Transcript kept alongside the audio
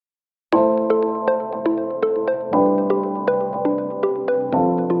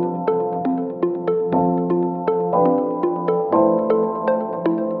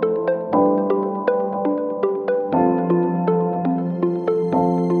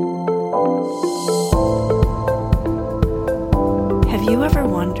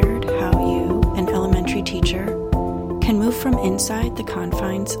inside the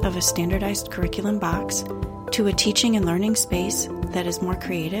confines of a standardized curriculum box to a teaching and learning space that is more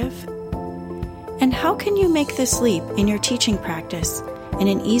creative? And how can you make this leap in your teaching practice in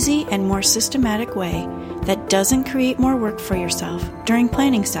an easy and more systematic way that doesn't create more work for yourself during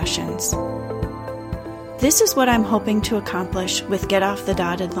planning sessions? This is what I'm hoping to accomplish with Get Off the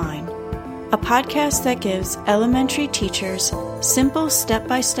Dotted Line, a podcast that gives elementary teachers simple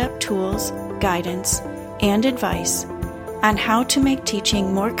step-by-step tools, guidance, and advice on how to make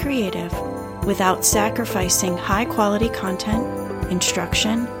teaching more creative without sacrificing high-quality content,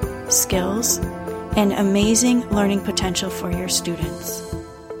 instruction, skills, and amazing learning potential for your students.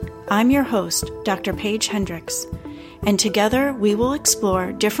 I'm your host, Dr. Paige Hendricks, and together we will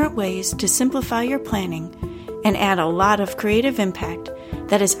explore different ways to simplify your planning and add a lot of creative impact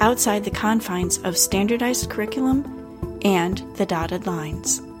that is outside the confines of standardized curriculum and the dotted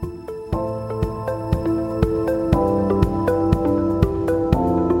lines.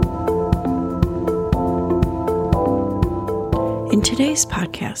 In today's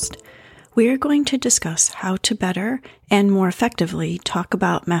podcast, we are going to discuss how to better and more effectively talk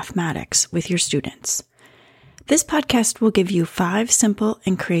about mathematics with your students. This podcast will give you 5 simple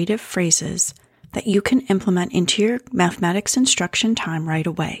and creative phrases that you can implement into your mathematics instruction time right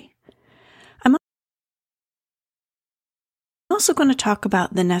away. I'm also going to talk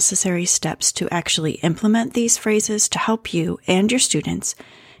about the necessary steps to actually implement these phrases to help you and your students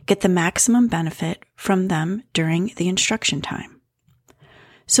get the maximum benefit from them during the instruction time.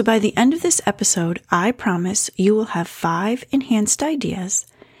 So by the end of this episode, I promise you will have 5 enhanced ideas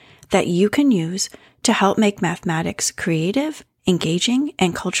that you can use to help make mathematics creative, engaging,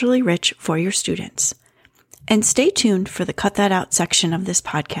 and culturally rich for your students. And stay tuned for the Cut That Out section of this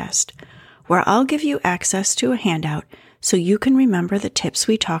podcast, where I'll give you access to a handout so you can remember the tips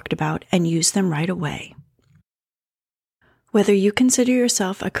we talked about and use them right away. Whether you consider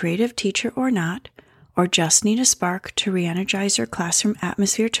yourself a creative teacher or not, or just need a spark to re-energize your classroom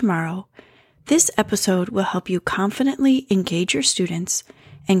atmosphere tomorrow, this episode will help you confidently engage your students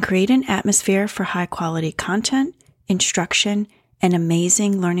and create an atmosphere for high-quality content, instruction, and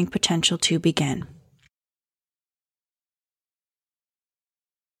amazing learning potential to begin.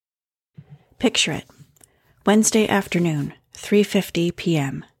 Picture it. Wednesday afternoon, 3:50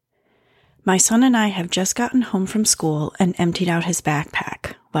 p.m. My son and I have just gotten home from school and emptied out his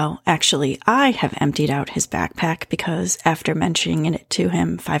backpack. Well, actually, I have emptied out his backpack because after mentioning it to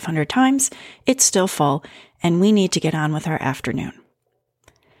him 500 times, it's still full and we need to get on with our afternoon.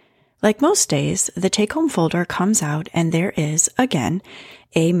 Like most days, the take-home folder comes out and there is, again,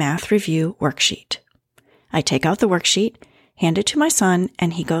 a math review worksheet. I take out the worksheet, hand it to my son,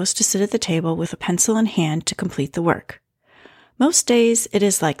 and he goes to sit at the table with a pencil in hand to complete the work. Most days it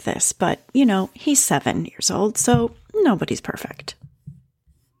is like this, but, he's 7 years old, so nobody's perfect.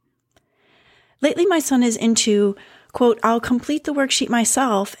 Lately, my son is into, quote, I'll complete the worksheet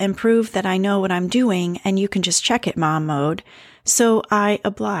myself and prove that I know what I'm doing and you can just check it, Mom mode. So I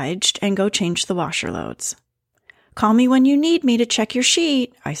obliged and go change the washer loads. Call me when you need me to check your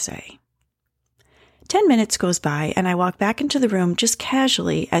sheet, I say. 10 minutes goes by and I walk back into the room just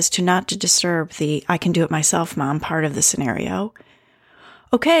casually as to not to disturb the I can do it myself, Mom part of the scenario.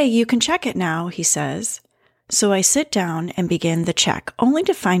 Okay, you can check it now, he says. So I sit down and begin the check, only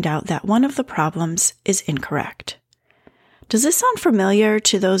to find out that one of the problems is incorrect. Does this sound familiar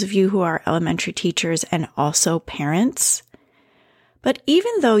to those of you who are elementary teachers and also parents? But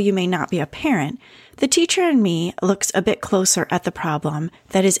even though you may not be a parent, the teacher in me looks a bit closer at the problem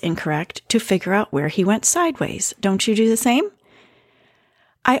that is incorrect to figure out where he went sideways. Don't you do the same?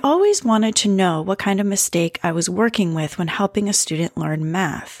 I always wanted to know what kind of mistake I was working with when helping a student learn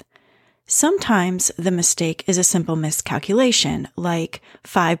math. Sometimes the mistake is a simple miscalculation, like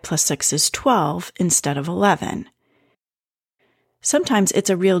 5 plus 6 is 12 instead of 11. Sometimes it's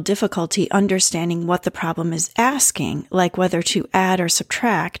a real difficulty understanding what the problem is asking, like whether to add or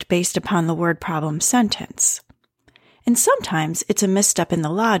subtract based upon the word problem sentence. And sometimes it's a misstep in the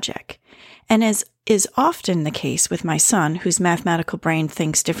logic. And as is often the case with my son, whose mathematical brain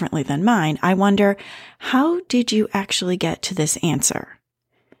thinks differently than mine, I wonder, how did you actually get to this answer?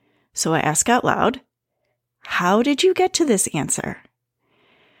 So I ask out loud, how did you get to this answer?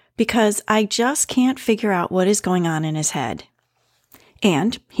 Because I just can't figure out what is going on in his head.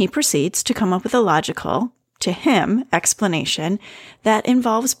 And he proceeds to come up with a logical, to him, explanation that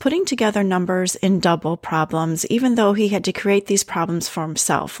involves putting together numbers in double problems, even though he had to create these problems for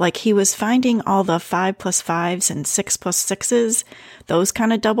himself. Like he was finding all the 5 plus 5s and 6 plus 6s, those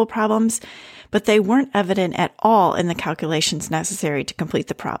kind of double problems, but they weren't evident at all in the calculations necessary to complete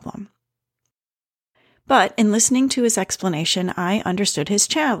the problem. But in listening to his explanation, I understood his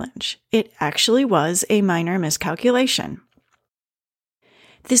challenge. It actually was a minor miscalculation.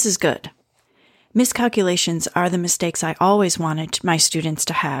 This is good. Miscalculations are the mistakes I always wanted my students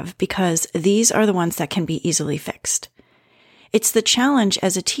to have because these are the ones that can be easily fixed. It's the challenge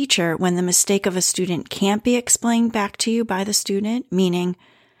as a teacher when the mistake of a student can't be explained back to you by the student, meaning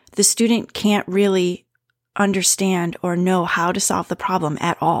the student can't really understand or know how to solve the problem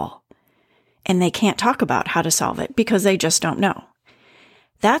at all. And they can't talk about how to solve it because they just don't know.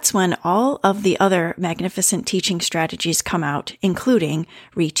 That's when all of the other magnificent teaching strategies come out, including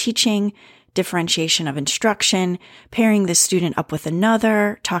reteaching, differentiation of instruction, pairing the student up with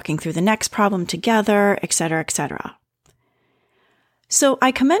another, talking through the next problem together, etc., etc. So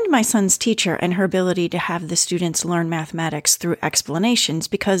I commend my son's teacher and her ability to have the students learn mathematics through explanations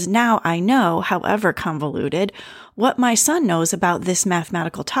because now I know, however convoluted, what my son knows about this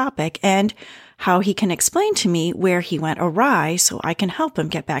mathematical topic and how he can explain to me where he went awry so I can help him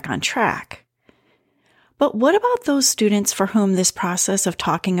get back on track. But what about those students for whom this process of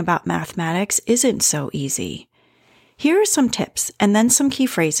talking about mathematics isn't so easy? Here are some tips and then some key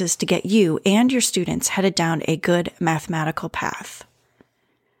phrases to get you and your students headed down a good mathematical path.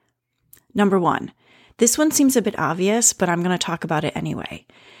 Number 1. This one seems a bit obvious, but I'm going to talk about it anyway.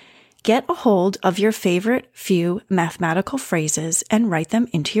 Get a hold of your favorite few mathematical phrases and write them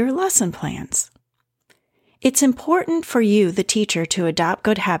into your lesson plans. It's important for you, the teacher, to adopt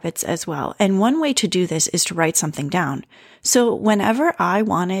good habits as well, and one way to do this is to write something down. So whenever I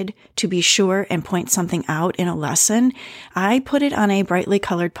wanted to be sure and point something out in a lesson, I put it on a brightly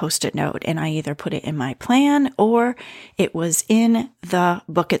colored Post-it note, and I either put it in my plan or it was in the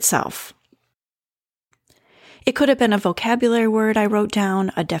book itself. It could have been a vocabulary word I wrote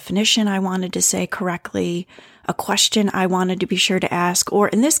down, a definition I wanted to say correctly, a question I wanted to be sure to ask, or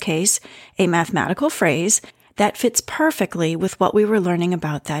in this case, a mathematical phrase that fits perfectly with what we were learning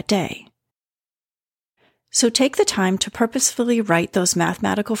about that day. So take the time to purposefully write those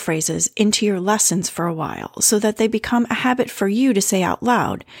mathematical phrases into your lessons for a while so that they become a habit for you to say out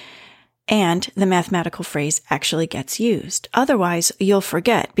loud, and the mathematical phrase actually gets used. Otherwise, you'll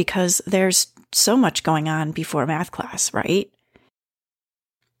forget because there's so much going on before math class, right?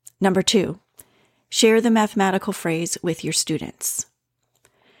 Number 2, share the mathematical phrase with your students.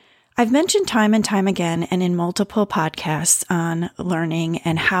 I've mentioned time and time again and in multiple podcasts on learning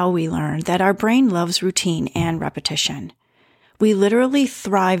and how we learn that our brain loves routine and repetition. We literally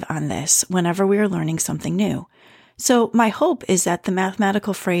thrive on this whenever we are learning something new. So my hope is that the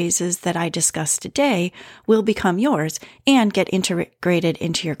mathematical phrases that I discussed today will become yours and get integrated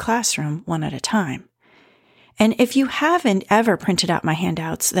into your classroom one at a time. And if you haven't ever printed out my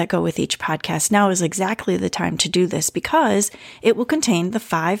handouts that go with each podcast, now is exactly the time to do this because it will contain the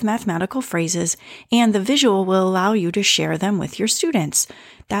 5 mathematical phrases and the visual will allow you to share them with your students.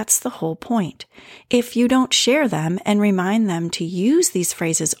 That's the whole point. If you don't share them and remind them to use these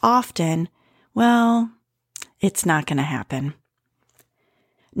phrases often, well, it's not going to happen.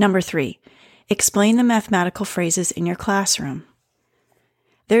 Number 3, explain the mathematical phrases in your classroom.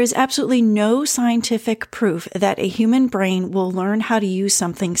 There is absolutely no scientific proof that a human brain will learn how to use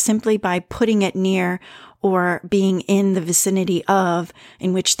something simply by putting it near or being in the vicinity of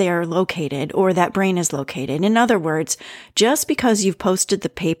in which they are located or that brain is located. In other words, just because you've posted the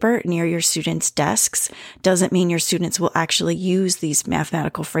paper near your students' desks doesn't mean your students will actually use these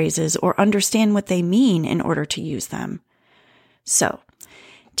mathematical phrases or understand what they mean in order to use them. So,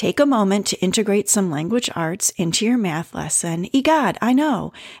 take a moment to integrate some language arts into your math lesson. Egad, I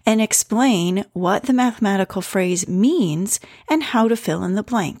know, and explain what the mathematical phrase means and how to fill in the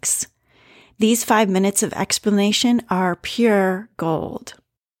blanks. These 5 minutes of explanation are pure gold.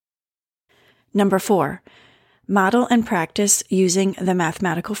 Number 4, model and practice using the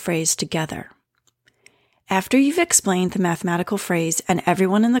mathematical phrase together. After you've explained the mathematical phrase and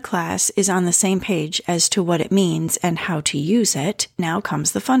everyone in the class is on the same page as to what it means and how to use it, now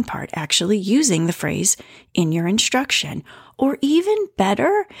comes the fun part, actually using the phrase in your instruction. Or even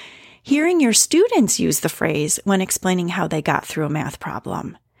better, hearing your students use the phrase when explaining how they got through a math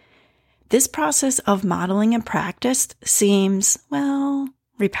problem. This process of modeling and practice seems, well,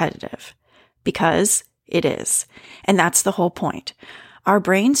 repetitive, because it is. And that's the whole point. Our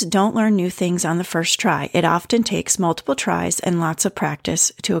brains don't learn new things on the first try. It often takes multiple tries and lots of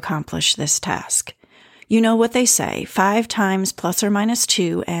practice to accomplish this task. You know what they say, 5 times plus or minus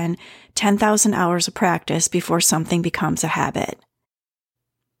 2 and 10,000 hours of practice before something becomes a habit.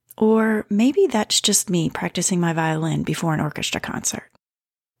 Or maybe that's just me practicing my violin before an orchestra concert.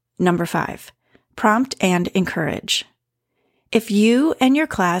 Number 5, prompt and encourage. If you and your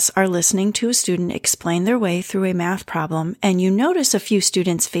class are listening to a student explain their way through a math problem and you notice a few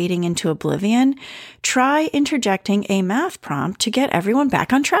students fading into oblivion, try interjecting a math prompt to get everyone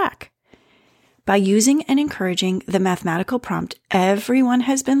back on track. By using and encouraging the mathematical prompt everyone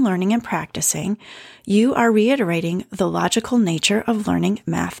has been learning and practicing, you are reiterating the logical nature of learning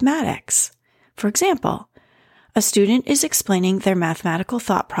mathematics. For example, a student is explaining their mathematical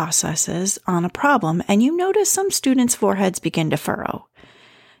thought processes on a problem, and you notice some students' foreheads begin to furrow.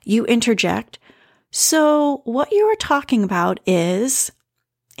 You interject, "So what you are talking about is,"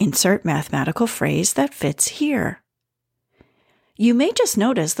 insert mathematical phrase that fits here. You may just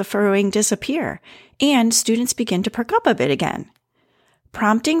notice the furrowing disappear, and students begin to perk up a bit again.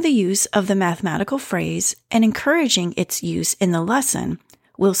 Prompting the use of the mathematical phrase and encouraging its use in the lesson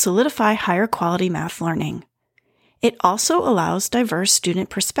will solidify higher quality math learning. It also allows diverse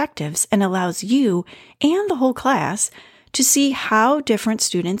student perspectives and allows you and the whole class to see how different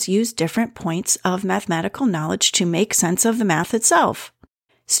students use different points of mathematical knowledge to make sense of the math itself.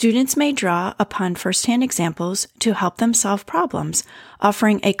 Students may draw upon firsthand examples to help them solve problems,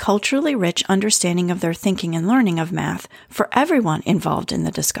 offering a culturally rich understanding of their thinking and learning of math for everyone involved in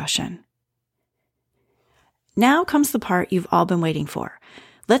the discussion. Now comes the part you've all been waiting for.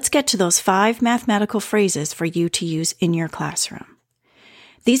 Let's get to those 5 mathematical phrases for you to use in your classroom.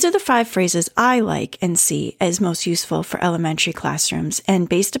 These are the 5 phrases I like and see as most useful for elementary classrooms and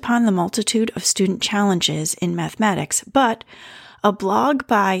based upon the multitude of student challenges in mathematics, but a blog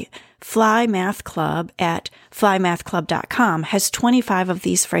by Fly Math Club at flymathclub.com has 25 of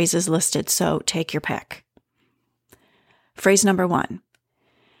these phrases listed, so take your pick. Phrase number 1.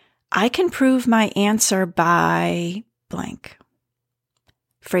 I can prove my answer by blank.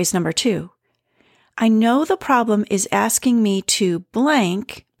 Phrase number 2. I know the problem is asking me to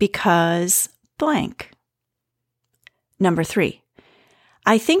blank because blank. Number 3.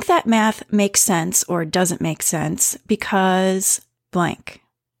 I think that math makes sense or doesn't make sense because blank.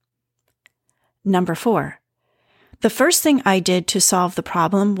 Number 4. The first thing I did to solve the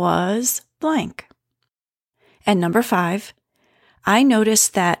problem was blank. And number 5. I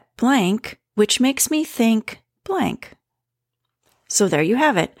noticed that blank, which makes me think blank. So there you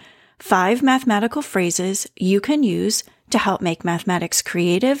have it, 5 mathematical phrases you can use to help make mathematics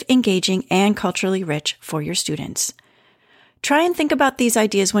creative, engaging, and culturally rich for your students. Try and think about these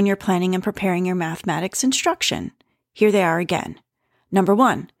ideas when you're planning and preparing your mathematics instruction. Here they are again. Number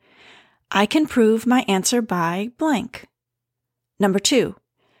 1, I can prove my answer by blank. Number 2,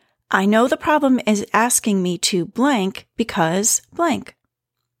 I know the problem is asking me to blank because blank.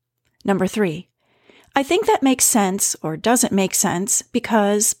 Number 3, I think that makes sense or doesn't make sense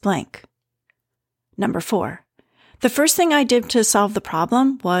because blank. Number 4, the first thing I did to solve the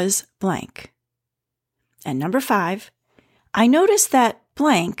problem was blank. And number 5, I noticed that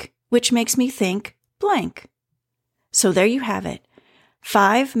blank, which makes me think blank. So there you have it,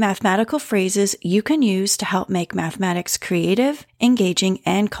 5 mathematical phrases you can use to help make mathematics creative, engaging,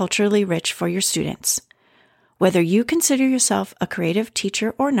 and culturally rich for your students. Whether you consider yourself a creative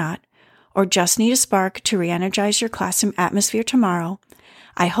teacher or not, or just need a spark to re-energize your classroom atmosphere tomorrow,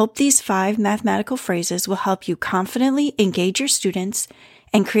 I hope these 5 mathematical phrases will help you confidently engage your students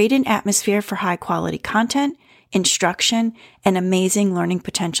and create an atmosphere for high-quality content, instruction, and amazing learning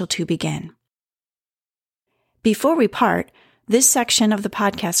potential to begin. Before we part, this section of the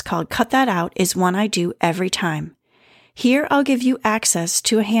podcast called Cut That Out is one I do every time. Here I'll give you access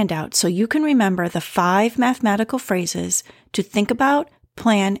to a handout so you can remember the 5 mathematical phrases to think about,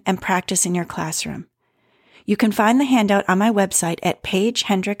 plan, and practice in your classroom. You can find the handout on my website at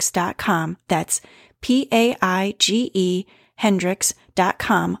paigehendricks.com. That's P-A-I-G-E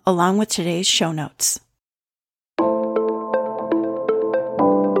Hendricks.com, along with today's show notes.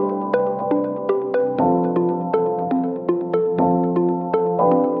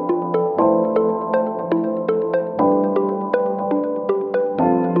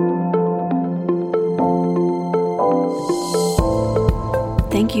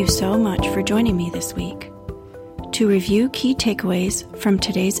 Thank you so much for joining me this week. To review key takeaways from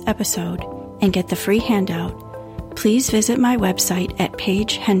today's episode and get the free handout, please visit my website at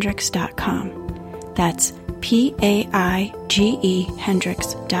paigehendricks.com. That's P-A-I-G-E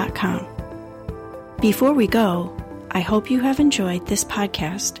Hendricks.com. Before we go, I hope you have enjoyed this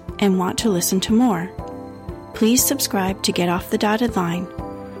podcast and want to listen to more. Please subscribe to Get Off the Dotted Line.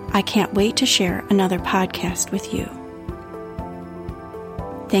 I can't wait to share another podcast with you.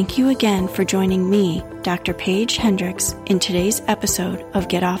 Thank you again for joining me, Dr. Paige Hendricks, in today's episode of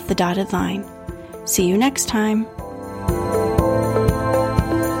Get Off the Dotted Line. See you next time.